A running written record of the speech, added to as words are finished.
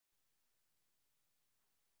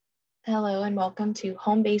Hello and welcome to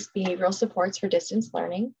Home-Based Behavioral Supports for Distance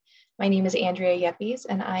Learning. My name is Andrea Yepes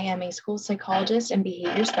and I am a school psychologist and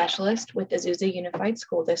behavior specialist with Azusa Unified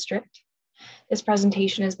School District. This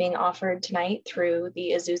presentation is being offered tonight through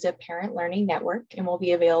the Azusa Parent Learning Network and will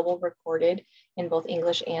be available recorded in both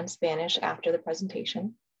English and Spanish after the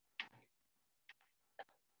presentation.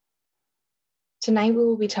 Tonight, we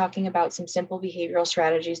will be talking about some simple behavioral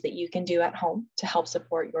strategies that you can do at home to help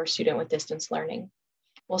support your student with distance learning.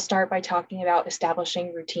 We'll start by talking about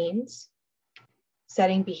establishing routines,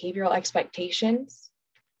 setting behavioral expectations,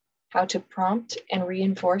 how to prompt and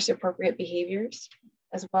reinforce appropriate behaviors,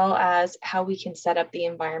 as well as how we can set up the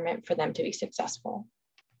environment for them to be successful.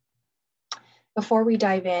 Before we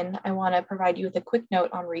dive in, I want to provide you with a quick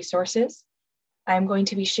note on resources. I'm going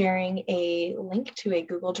to be sharing a link to a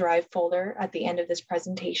Google Drive folder at the end of this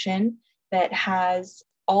presentation that has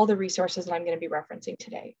all the resources that I'm going to be referencing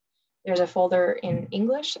today. There's a folder in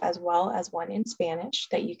English as well as one in Spanish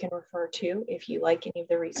that you can refer to if you like any of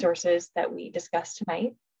the resources that we discussed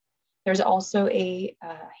tonight. There's also a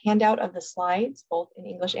handout of the slides, both in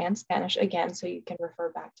English and Spanish, again, so you can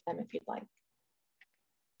refer back to them if you'd like.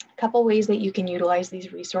 A couple ways that you can utilize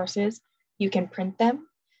these resources. You can print them.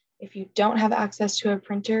 If you don't have access to a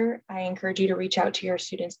printer, I encourage you to reach out to your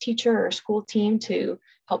student's teacher or school team to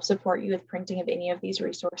help support you with printing of any of these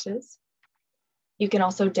resources. You can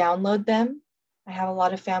also download them. I have a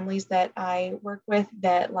lot of families that I work with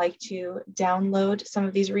that like to download some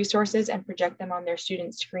of these resources and project them on their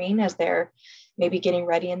student's screen as they're maybe getting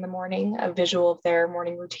ready in the morning, a visual of their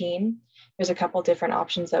morning routine. There's a couple different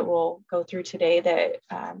options that we'll go through today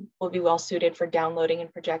that will be well suited for downloading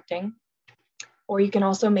and projecting. Or you can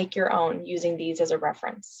also make your own using these as a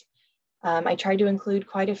reference. I tried to include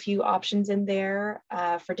quite a few options in there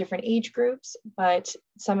for different age groups, but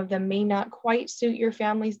some of them may not quite suit your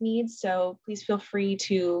family's needs. So please feel free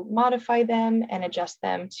to modify them and adjust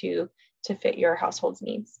them to fit your household's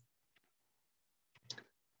needs.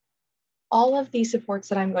 All of these supports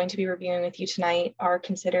that I'm going to be reviewing with you tonight are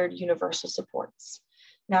considered universal supports.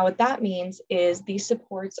 Now, what that means is these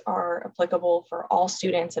supports are applicable for all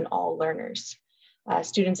students and all learners.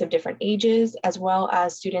 Students of different ages, as well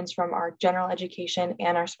as students from our general education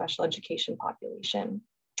and our special education population.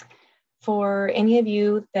 For any of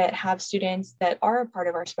you that have students that are a part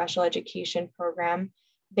of our special education program,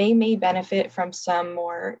 they may benefit from some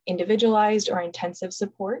more individualized or intensive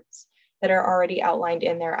supports that are already outlined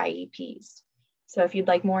in their IEPs. So if you'd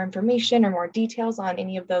like more information or more details on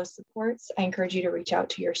any of those supports, I encourage you to reach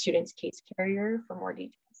out to your student's case carrier for more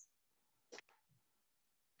details.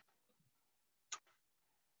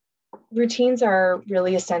 Routines are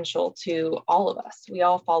really essential to all of us. We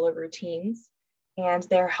all follow routines, and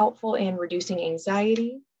they're helpful in reducing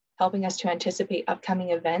anxiety, helping us to anticipate upcoming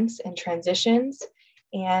events and transitions,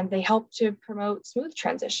 and they help to promote smooth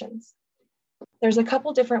transitions. There's a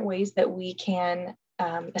couple different ways that we can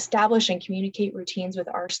establish and communicate routines with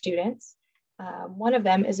our students. One of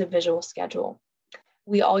them is a visual schedule.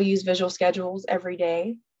 We all use visual schedules every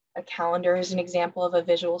day. A calendar is an example of a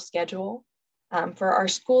visual schedule. For our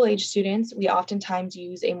school-age students, we oftentimes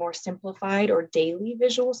use a more simplified or daily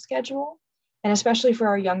visual schedule. And especially for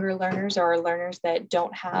our younger learners or our learners that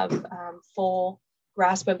don't have full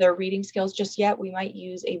grasp of their reading skills just yet, we might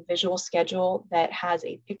use a visual schedule that has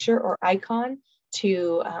a picture or icon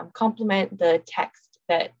to complement the text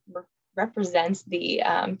that represents the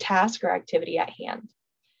task or activity at hand.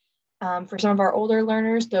 For some of our older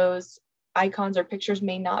learners, those icons or pictures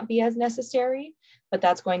may not be as necessary, but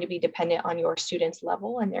that's going to be dependent on your student's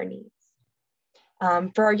level and their needs.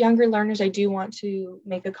 For our younger learners, I do want to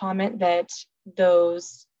make a comment that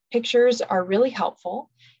those pictures are really helpful,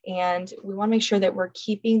 and we want to make sure that we're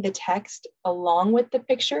keeping the text along with the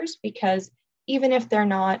pictures, because even if they're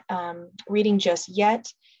not reading just yet,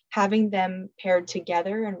 having them paired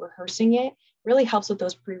together and rehearsing it really helps with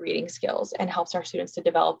those pre-reading skills and helps our students to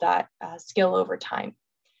develop that skill over time.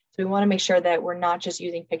 So we want to make sure that we're not just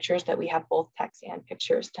using pictures, that we have both text and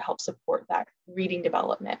pictures to help support that reading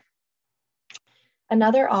development.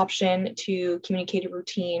 Another option to communicate a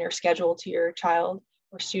routine or schedule to your child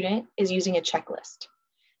or student is using a checklist.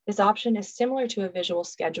 This option is similar to a visual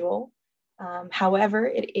schedule. However,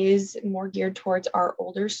 it is more geared towards our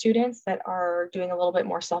older students that are doing a little bit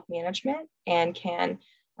more self-management and can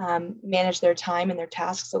manage their time and their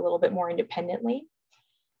tasks a little bit more independently.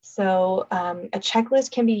 So a checklist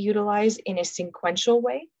can be utilized in a sequential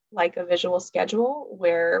way, like a visual schedule,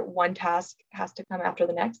 where one task has to come after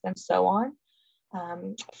the next and so on.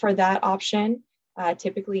 For that option,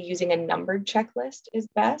 typically using a numbered checklist is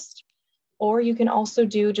best. Or you can also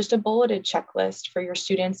do just a bulleted checklist for your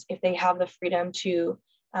students if they have the freedom to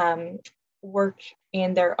work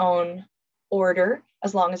in their own order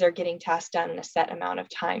as long as they're getting tasks done in a set amount of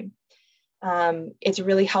time. It's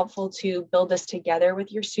really helpful to build this together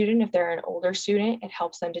with your student. If they're an older student, it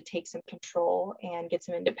helps them to take some control and get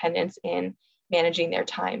some independence in managing their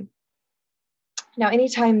time. Now,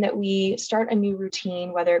 anytime that we start a new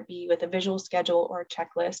routine, whether it be with a visual schedule or a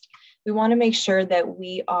checklist, we want to make sure that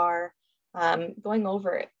we are going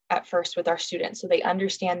over it at first with our students so they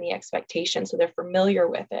understand the expectation, so they're familiar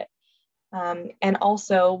with it. And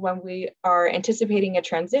also when we are anticipating a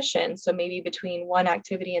transition, so maybe between one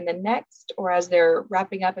activity and the next, or as they're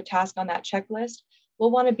wrapping up a task on that checklist,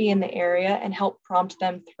 we'll want to be in the area and help prompt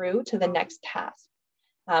them through to the next task.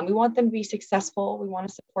 We want them to be successful. We want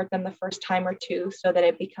to support them the first time or two so that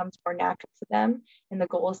it becomes more natural to them. And the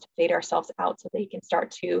goal is to fade ourselves out so they can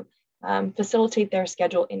start to facilitate their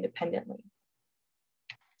schedule independently.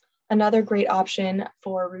 Another great option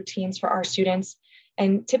for routines for our students,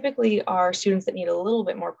 and typically our students that need a little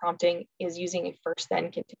bit more prompting, is using a first then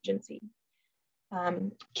contingency.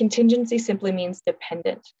 Contingency simply means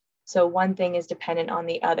dependent. So one thing is dependent on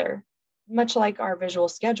the other, much like our visual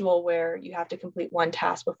schedule where you have to complete one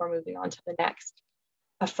task before moving on to the next.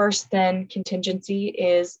 A first then contingency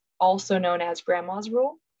is also known as grandma's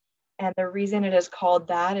rule. And the reason it is called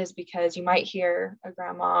that is because you might hear a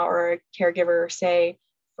grandma or a caregiver say,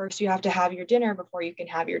 first you have to have your dinner before you can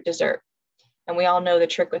have your dessert. And we all know the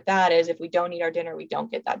trick with that is if we don't eat our dinner, we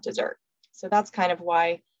don't get that dessert. So that's kind of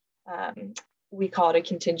why we call it a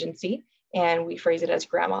contingency and we phrase it as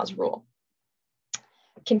grandma's rule.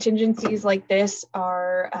 Contingencies like this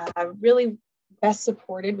are really best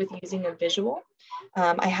supported with using a visual.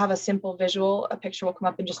 I have a simple visual, a picture will come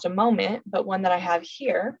up in just a moment, but one that I have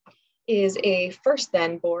here is a first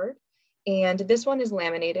then board. And this one is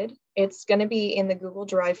laminated. It's going to be in the Google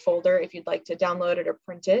Drive folder if you'd like to download it or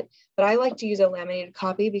print it. But I like to use a laminated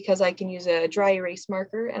copy because I can use a dry erase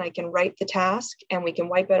marker and I can write the task and we can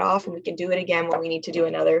wipe it off and we can do it again when we need to do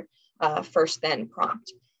another first then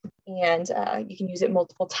prompt. And you can use it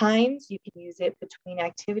multiple times. You can use it between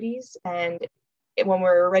activities. And when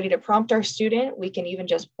we're ready to prompt our student, we can even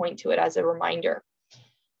just point to it as a reminder.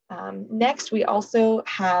 Next, we also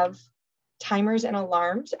have timers and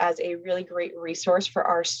alarms as a really great resource for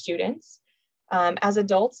our students. As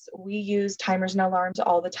adults, we use timers and alarms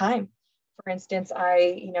all the time. For instance,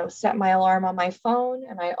 I set my alarm on my phone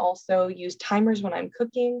and I also use timers when I'm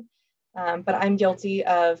cooking, but I'm guilty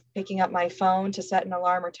of picking up my phone to set an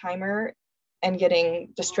alarm or timer and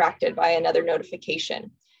getting distracted by another notification.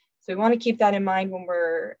 So we want to keep that in mind when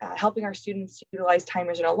we're helping our students to utilize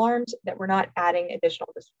timers and alarms, that we're not adding additional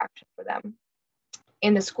distraction for them.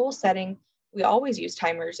 In the school setting, we always use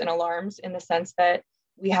timers and alarms in the sense that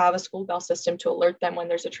we have a school bell system to alert them when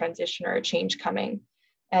there's a transition or a change coming.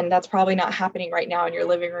 And that's probably not happening right now in your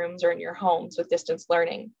living rooms or in your homes with distance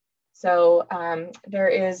learning. So there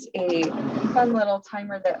is a fun little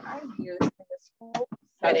timer that I use in the school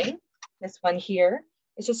setting. This one here.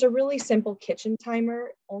 It's just a really simple kitchen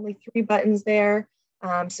timer, only 3 buttons there.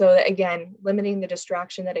 So that, again, limiting the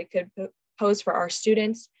distraction that it could pose for our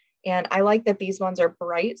students. And I like that these ones are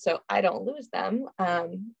bright, so I don't lose them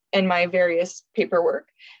in my various paperwork.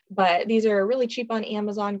 But these are really cheap on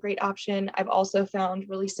Amazon, great option. I've also found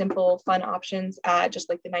really simple, fun options at just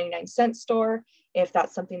like the 99-cent store, if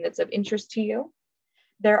that's something that's of interest to you.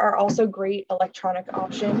 There are also great electronic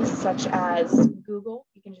options such as Google.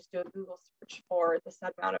 You can just do a Google search for the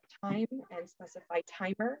set amount of time and specify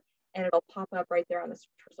timer, and it'll pop up right there on the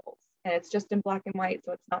search results. And it's just in black and white,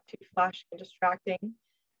 so it's not too flashy and distracting.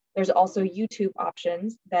 There's also YouTube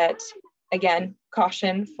options that, again,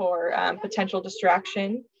 caution for potential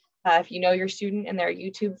distraction. If you know your student and they're a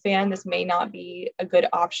YouTube fan, this may not be a good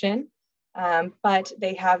option, but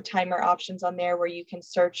they have timer options on there where you can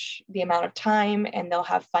search the amount of time and they'll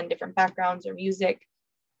have fun different backgrounds or music.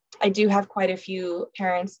 I do have quite a few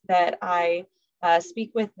parents that I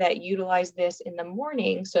speak with that utilize this in the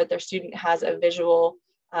morning so that their student has a visual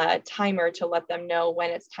timer to let them know when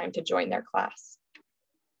it's time to join their class.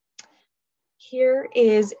 Here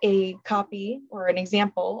is a copy or an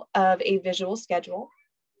example of a visual schedule.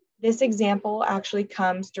 This example actually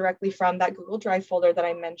comes directly from that Google Drive folder that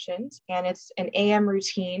I mentioned, and it's an AM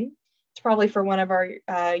routine. It's probably for one of our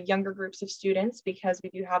younger groups of students because we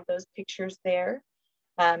do have those pictures there,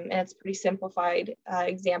 and it's a pretty simplified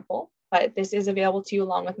example, but this is available to you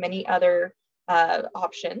along with many other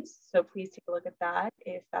options. So please take a look at that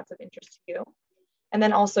if that's of interest to you. And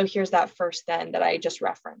then also here's that first then that I just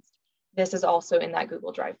referenced. This is also in that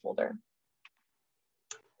Google Drive folder.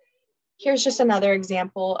 Here's just another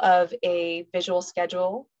example of a visual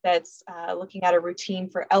schedule that's looking at a routine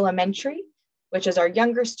for elementary. which is our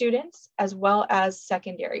younger students, as well as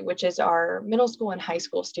secondary, which is our middle school and high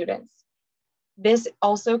school students. This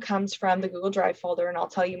also comes from the Google Drive folder, and I'll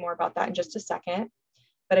tell you more about that in just a second.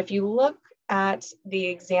 But if you look at the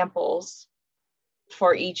examples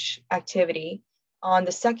for each activity, on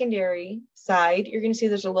the secondary side, you're going to see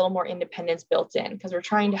there's a little more independence built in because we're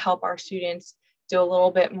trying to help our students do a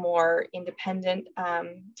little bit more independent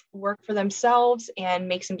work for themselves and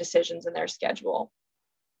make some decisions in their schedule.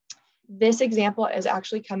 This example is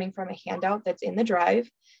actually coming from a handout that's in the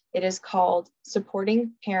Drive. It is called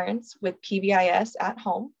Supporting Parents with PBIS at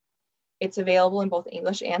Home. It's available in both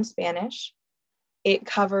English and Spanish. It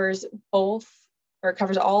covers all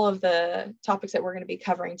of the topics that we're going to be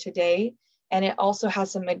covering today. And it also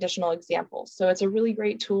has some additional examples. So it's a really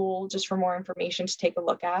great tool just for more information to take a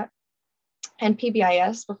look at. And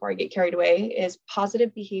PBIS, before I get carried away, is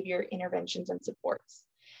Positive Behavior Interventions and Supports.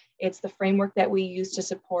 It's the framework that we use to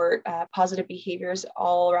support positive behaviors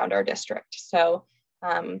all around our district. So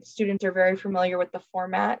students are very familiar with the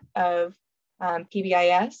format of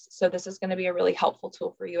PBIS. So this is going to be a really helpful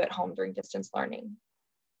tool for you at home during distance learning.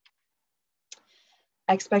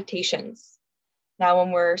 Expectations. Now,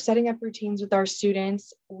 when we're setting up routines with our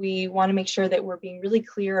students, we want to make sure that we're being really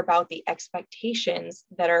clear about the expectations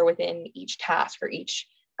that are within each task or each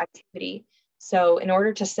activity. So in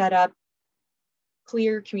order to set up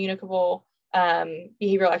clear, communicable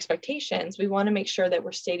behavioral expectations, we want to make sure that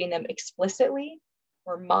we're stating them explicitly,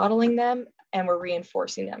 we're modeling them, and we're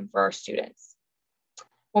reinforcing them for our students.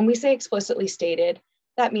 When we say explicitly stated,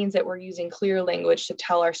 that means that we're using clear language to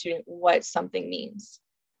tell our student what something means.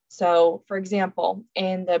 So for example,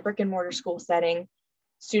 in the brick and mortar school setting,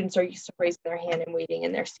 students are used to raising their hand and waiting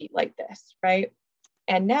in their seat like this, right?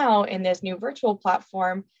 And now in this new virtual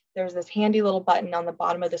platform, there's this handy little button on the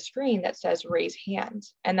bottom of the screen that says raise hand.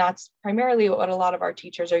 And that's primarily what a lot of our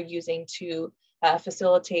teachers are using to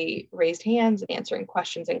facilitate raised hands and answering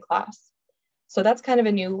questions in class. So that's kind of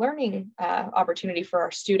a new learning opportunity for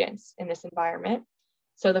our students in this environment.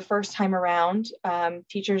 So the first time around,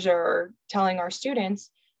 teachers are telling our students,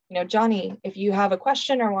 you know, Johnny, if you have a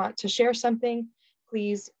question or want to share something,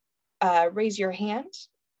 please raise your hand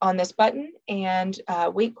on this button and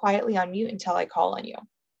wait quietly on mute until I call on you.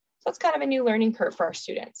 So that's kind of a new learning curve for our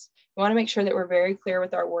students. We want to make sure that we're very clear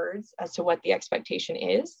with our words as to what the expectation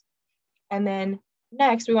is. And then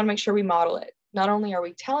next, we want to make sure we model it. Not only are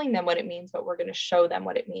we telling them what it means, but we're going to show them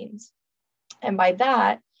what it means. And by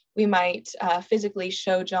that, we might physically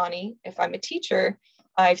show Johnny, if I'm a teacher,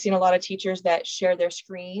 I've seen a lot of teachers that share their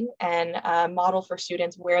screen and model for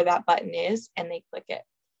students where that button is and they click it.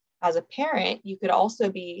 As a parent, you could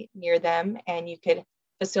also be near them and you could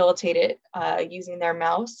facilitate it using their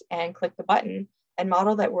mouse and click the button and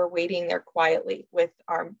model that we're waiting there quietly with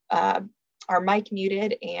our mic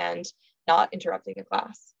muted and not interrupting the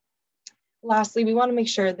class. Lastly, we want to make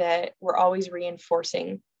sure that we're always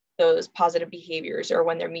reinforcing those positive behaviors or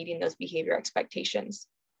when they're meeting those behavior expectations.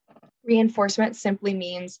 Reinforcement simply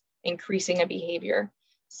means increasing a behavior.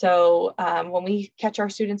 So when we catch our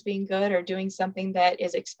students being good or doing something that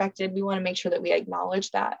is expected, we want to make sure that we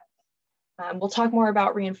acknowledge that. We'll talk more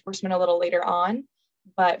about reinforcement a little later on,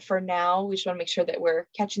 but for now, we just want to make sure that we're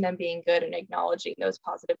catching them being good and acknowledging those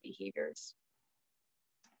positive behaviors.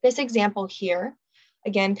 This example here,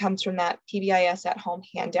 again, comes from that PBIS at Home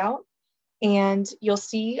handout. And you'll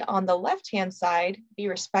see on the left-hand side, be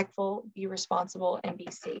respectful, be responsible, and be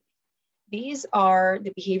safe. These are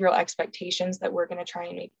the behavioral expectations that we're going to try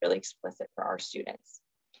and make really explicit for our students.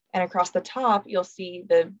 And across the top, you'll see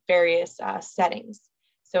the various settings.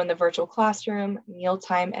 So in the virtual classroom,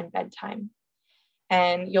 mealtime, and bedtime.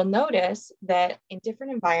 And you'll notice that in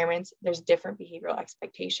different environments, there's different behavioral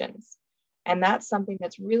expectations. And that's something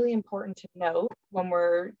that's really important to note when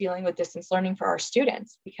we're dealing with distance learning for our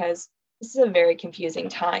students, because this is a very confusing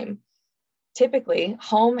time. Typically,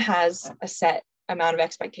 home has a set amount of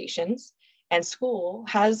expectations and school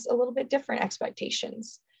has a little bit different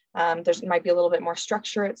expectations. There might be a little bit more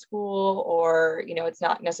structure at school, or it's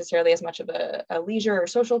not necessarily as much of a leisure or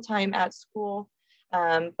social time at school,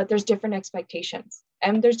 but there's different expectations.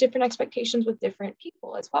 And there's different expectations with different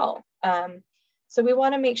people as well. So we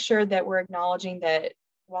want to make sure that we're acknowledging that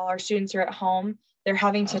while our students are at home, they're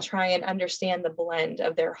having to try and understand the blend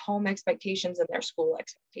of their home expectations and their school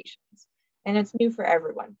expectations. And it's new for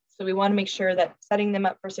everyone. So we want to make sure that setting them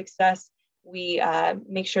up for success, we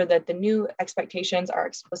make sure that the new expectations are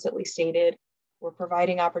explicitly stated. We're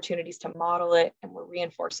providing opportunities to model it, and we're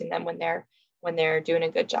reinforcing them when they're doing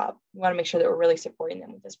a good job. We want to make sure that we're really supporting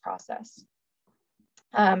them with this process.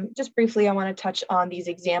 Just briefly, I want to touch on these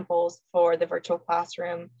examples for the virtual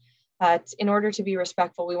classroom. In order to be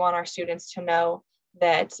respectful, we want our students to know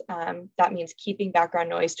that that means keeping background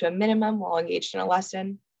noise to a minimum while engaged in a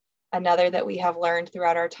lesson. Another that we have learned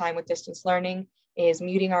throughout our time with distance learning is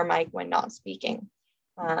muting our mic when not speaking,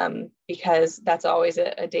 because that's always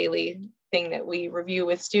a daily thing that we review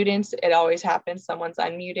with students. It always happens, someone's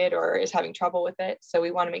unmuted or is having trouble with it. So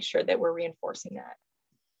we want to make sure that we're reinforcing that.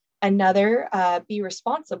 Another, be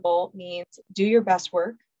responsible means do your best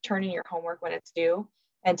work, turn in your homework when it's due.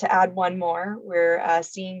 And to add one more, we're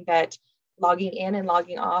seeing that logging in and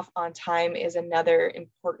logging off on time is another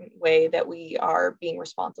important way that we are being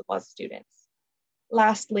responsible as students.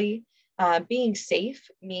 Lastly, being safe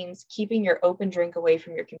means keeping your open drink away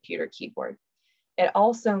from your computer keyboard. It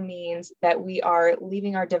also means that we are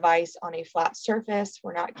leaving our device on a flat surface.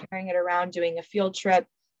 We're not carrying it around doing a field trip.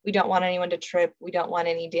 We don't want anyone to trip. We don't want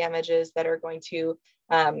any damages that are going to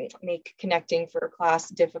make connecting for class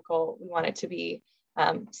difficult. We want it to be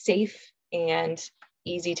safe and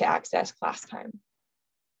easy to access class time.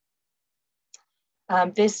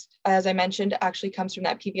 This, as I mentioned, actually comes from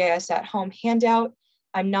that PBIS at home handout.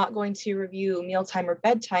 I'm not going to review mealtime or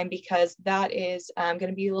bedtime because that is going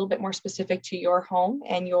to be a little bit more specific to your home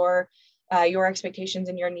and your expectations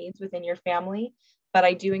and your needs within your family. But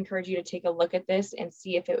I do encourage you to take a look at this and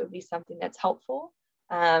see if it would be something that's helpful.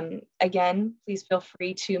 Again, please feel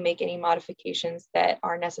free to make any modifications that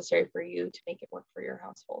are necessary for you to make it work for your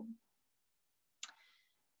household.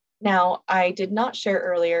 Now, I did not share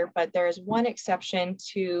earlier, but there is one exception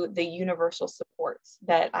to the universal supports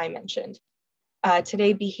that I mentioned.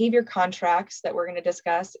 Today, behavior contracts that we're going to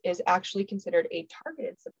discuss is actually considered a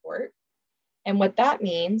targeted support. And what that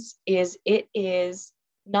means is it is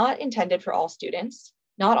not intended for all students.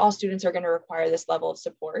 Not all students are going to require this level of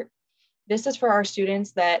support. This is for our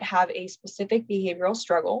students that have a specific behavioral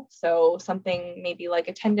struggle. So something maybe like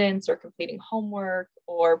attendance or completing homework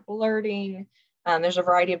or blurting. There's a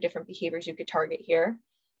variety of different behaviors you could target here,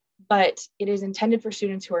 but it is intended for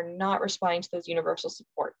students who are not responding to those universal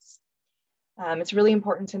supports. It's really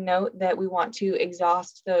important to note that we want to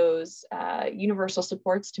exhaust those universal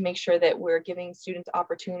supports to make sure that we're giving students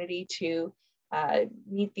opportunity to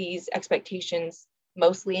meet these expectations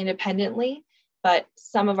mostly independently, but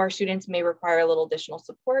some of our students may require a little additional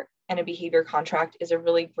support, and a behavior contract is a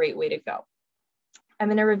really great way to go. I'm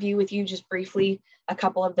going to review with you just briefly a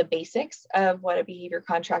couple of the basics of what a behavior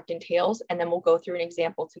contract entails, and then we'll go through an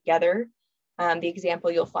example together. The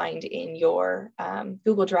example you'll find in your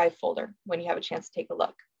Google Drive folder when you have a chance to take a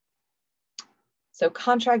look. So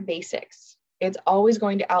contract basics, it's always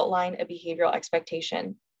going to outline a behavioral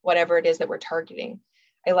expectation, whatever it is that we're targeting.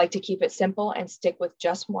 I like to keep it simple and stick with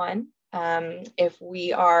just one. If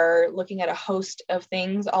we are looking at a host of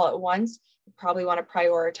things all at once, you probably want to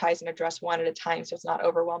prioritize and address one at a time so it's not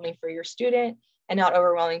overwhelming for your student and not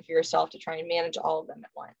overwhelming for yourself to try and manage all of them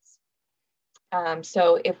at once.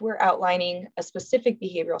 So if we're outlining a specific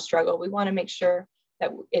behavioral struggle, we want to make sure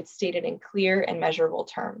that it's stated in clear and measurable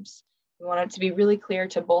terms. We want it to be really clear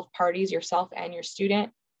to both parties, yourself and your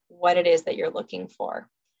student, what it is that you're looking for.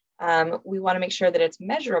 We want to make sure that it's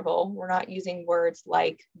measurable. We're not using words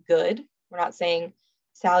like good. We're not saying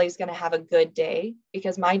Sally's going to have a good day,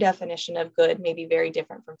 because my definition of good may be very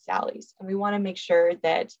different from Sally's. And we want to make sure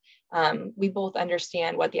that we both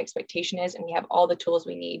understand what the expectation is and we have all the tools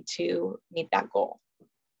we need to meet that goal.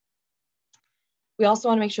 We also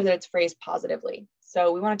want to make sure that it's phrased positively.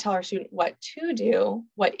 So we want to tell our student what to do,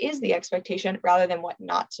 what is the expectation, rather than what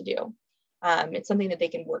not to do. It's something that they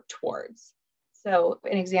can work towards. So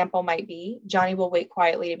an example might be, Johnny will wait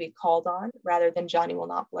quietly to be called on, rather than Johnny will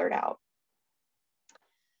not blurt out.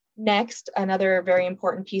 Next, another very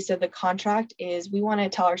important piece of the contract is we want to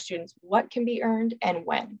tell our students what can be earned and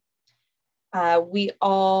when. We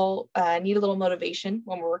all need a little motivation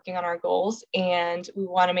when we're working on our goals, and we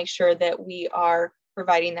want to make sure that we are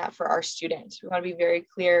providing that for our students. We want to be very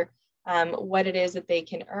clear what it is that they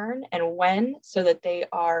can earn and when, so that they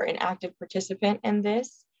are an active participant in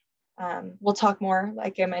this. We'll talk more,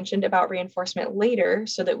 like I mentioned, about reinforcement later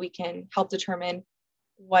so that we can help determine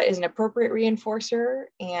what is an appropriate reinforcer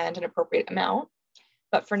and an appropriate amount.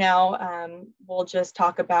 But for now, we'll just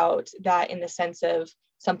talk about that in the sense of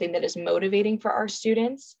something that is motivating for our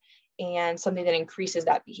students and something that increases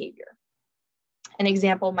that behavior. An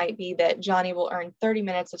example might be that Johnny will earn 30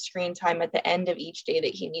 minutes of screen time at the end of each day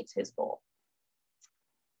that he meets his goal.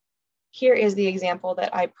 Here is the example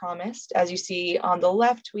that I promised. As you see on the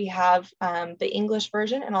left, we have the English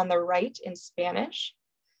version, and on the right in Spanish.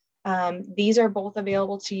 These are both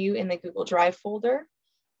available to you in the Google Drive folder.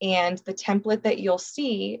 And the template that you'll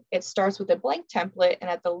see, it starts with a blank template, and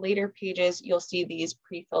at the later pages, you'll see these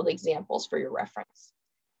pre-filled examples for your reference.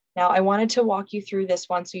 Now, I wanted to walk you through this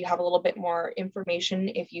one so you have a little bit more information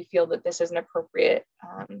if you feel that this is an appropriate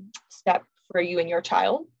step for you and your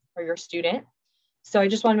child or your student. So I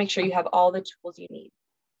just want to make sure you have all the tools you need.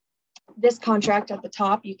 This contract at the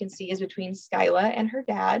top, you can see, is between Skyla and her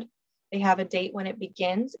dad. They have a date when it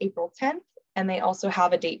begins, April 10th, and they also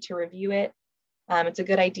have a date to review it. It's a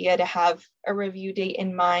good idea to have a review date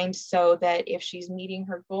in mind so that if she's meeting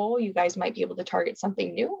her goal, you guys might be able to target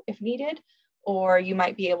something new if needed, or you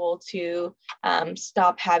might be able to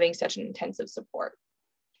stop having such an intensive support.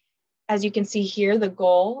 As you can see here, the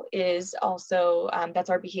goal is also, that's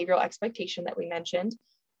our behavioral expectation that we mentioned.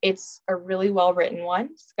 It's a really well-written one.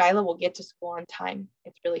 Skyla will get to school on time.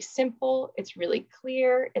 It's really simple, it's really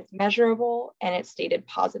clear, it's measurable, and it's stated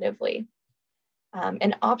positively.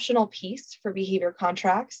 An optional piece for behavior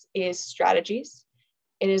contracts is strategies.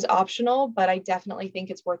 It is optional, but I definitely think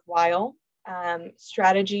it's worthwhile.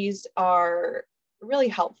 Strategies are really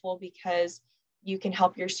helpful because you can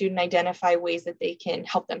help your student identify ways that they can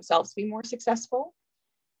help themselves be more successful.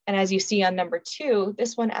 And as you see on number 2,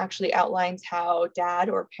 this one actually outlines how dad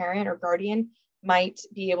or parent or guardian might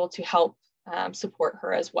be able to help support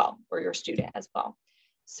her as well, or your student as well.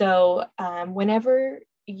 So whenever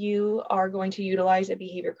you are going to utilize a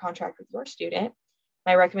behavior contract with your student,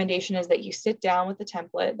 my recommendation is that you sit down with the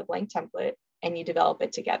template, the blank template, and you develop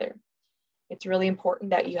it together. It's really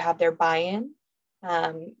important that you have their buy-in.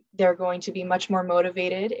 They're going to be much more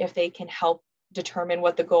motivated if they can help determine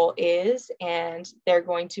what the goal is, and they're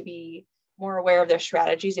going to be more aware of their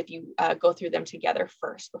strategies if you go through them together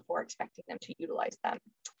first before expecting them to utilize them.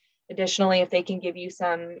 Additionally, if they can give you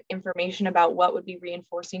some information about what would be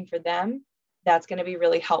reinforcing for them, that's going to be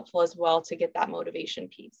really helpful as well to get that motivation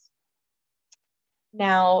piece.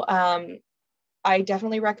 Now, I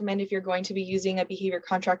definitely recommend if you're going to be using a behavior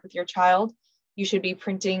contract with your child, you should be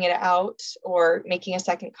printing it out or making a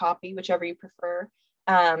second copy, whichever you prefer,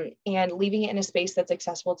 and leaving it in a space that's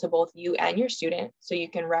accessible to both you and your student so you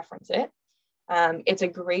can reference it. It's a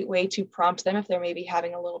great way to prompt them if they're maybe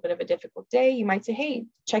having a little bit of a difficult day. You might say, hey,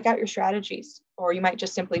 check out your strategies, or you might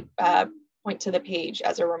just simply point to the page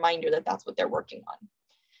as a reminder that that's what they're working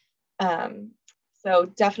on. So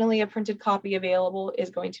definitely a printed copy available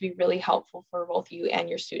is going to be really helpful for both you and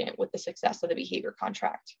your student with the success of the behavior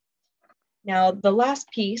contract. Now, the last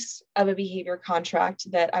piece of a behavior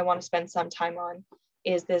contract that I want to spend some time on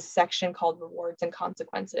is this section called rewards and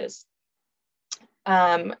consequences.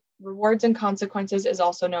 Rewards and consequences is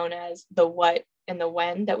also known as the what and the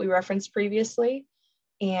when that we referenced previously.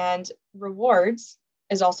 And rewards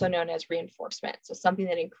is also known as reinforcement. So something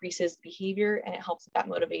that increases behavior and it helps with that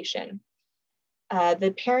motivation.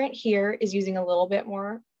 The parent here is using a little bit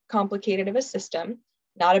more complicated of a system,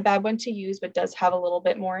 not a bad one to use, but does have a little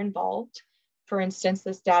bit more involved. For instance,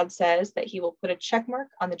 this dad says that he will put a check mark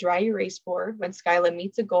on the dry erase board when Skyla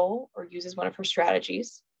meets a goal or uses one of her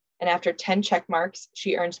strategies. And after 10 check marks,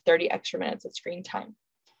 she earns 30 extra minutes of screen time.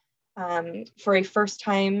 For a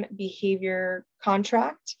first-time behavior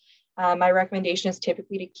contract, my recommendation is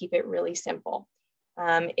typically to keep it really simple.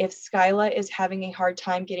 If Skyla is having a hard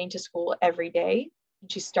time getting to school every day, and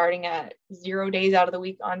she's starting at 0 days out of the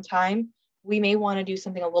week on time, we may want to do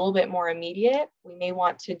something a little bit more immediate. We may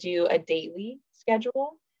want to do a daily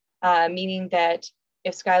schedule, meaning that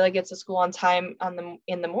if Skyla gets to school on time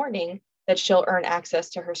in the morning, that she'll earn access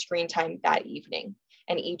to her screen time that evening.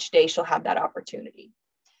 And each day she'll have that opportunity.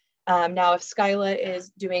 Now, if Skyla is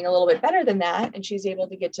doing a little bit better than that, and she's able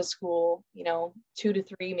to get to school, 2 to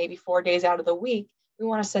 3, maybe 4 days out of the week, we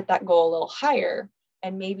want to set that goal a little higher.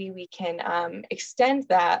 And maybe we can extend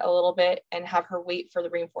that a little bit and have her wait for the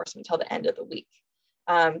reinforcement until the end of the week.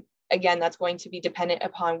 Again, that's going to be dependent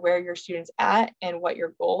upon where your student's at and what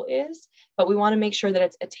your goal is, but we want to make sure that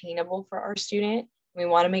it's attainable for our student. We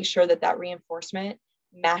want to make sure that that reinforcement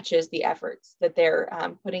matches the efforts that they're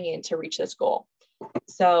putting in to reach this goal.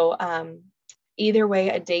 So either way,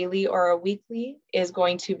 a daily or a weekly is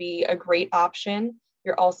going to be a great option.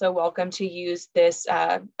 You're also welcome to use this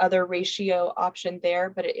other ratio option there,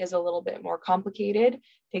 but it is a little bit more complicated. It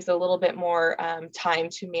takes a little bit more time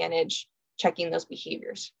to manage checking those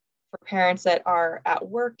behaviors. For parents that are at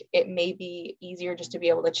work, it may be easier just to be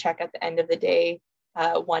able to check at the end of the day,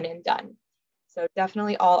 one and done. So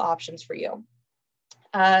definitely all options for you.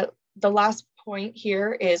 The last point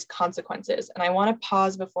here is consequences. And I want to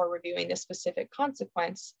pause before reviewing the specific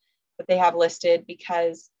consequence that they have listed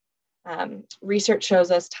because research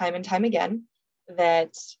shows us time and time again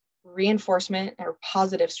that reinforcement or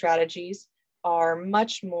positive strategies are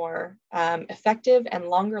much more effective and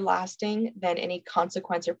longer lasting than any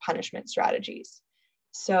consequence or punishment strategies.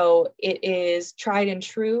 So it is tried and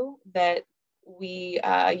true that we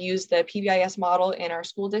use the PBIS model in our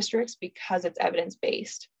school districts because it's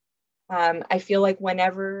evidence-based. I feel like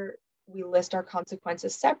whenever we list our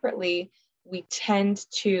consequences separately, we tend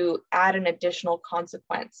to add an additional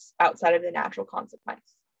consequence outside of the natural consequence.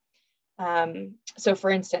 So for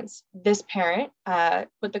instance, this parent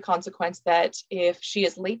put the consequence that if she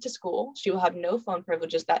is late to school, she will have no phone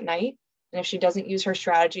privileges that night. And if she doesn't use her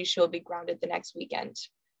strategy, she'll be grounded the next weekend.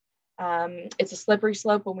 It's a slippery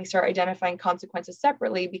slope when we start identifying consequences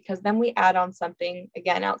separately, because then we add on something,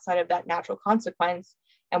 again, outside of that natural consequence.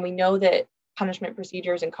 And we know that punishment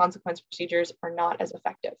procedures and consequence procedures are not as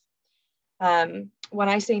effective. When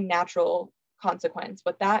I say natural consequence,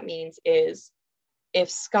 what that means is if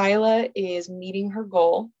Skyla is meeting her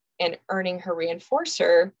goal and earning her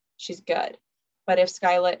reinforcer, she's good. But if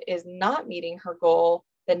Skyla is not meeting her goal,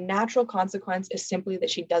 the natural consequence is simply that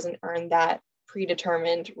she doesn't earn that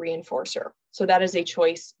predetermined reinforcer. So that is a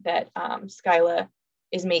choice that Skyla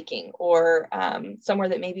is making, or somewhere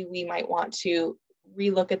that maybe we might want to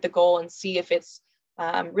relook at the goal and see if it's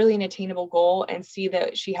really an attainable goal, and see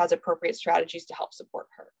that she has appropriate strategies to help support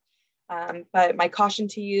her. But my caution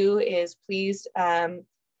to you is, please,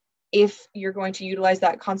 if you're going to utilize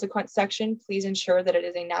that consequence section, please ensure that it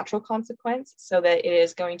is a natural consequence so that it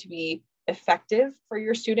is going to be effective for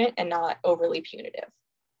your student and not overly punitive.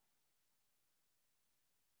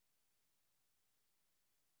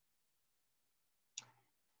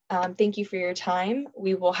 Thank you for your time.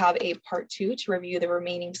 We will have a part 2 to review the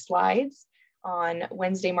remaining slides on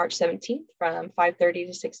Wednesday, March 17th from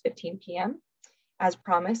 5:30 to 6:15 p.m. As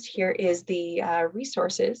promised, here is the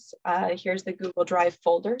resources. Here's the Google Drive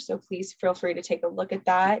folder, so please feel free to take a look at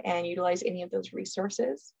that and utilize any of those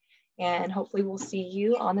resources. And hopefully we'll see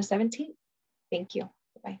you on the 17th. Thank you.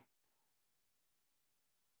 Bye-bye.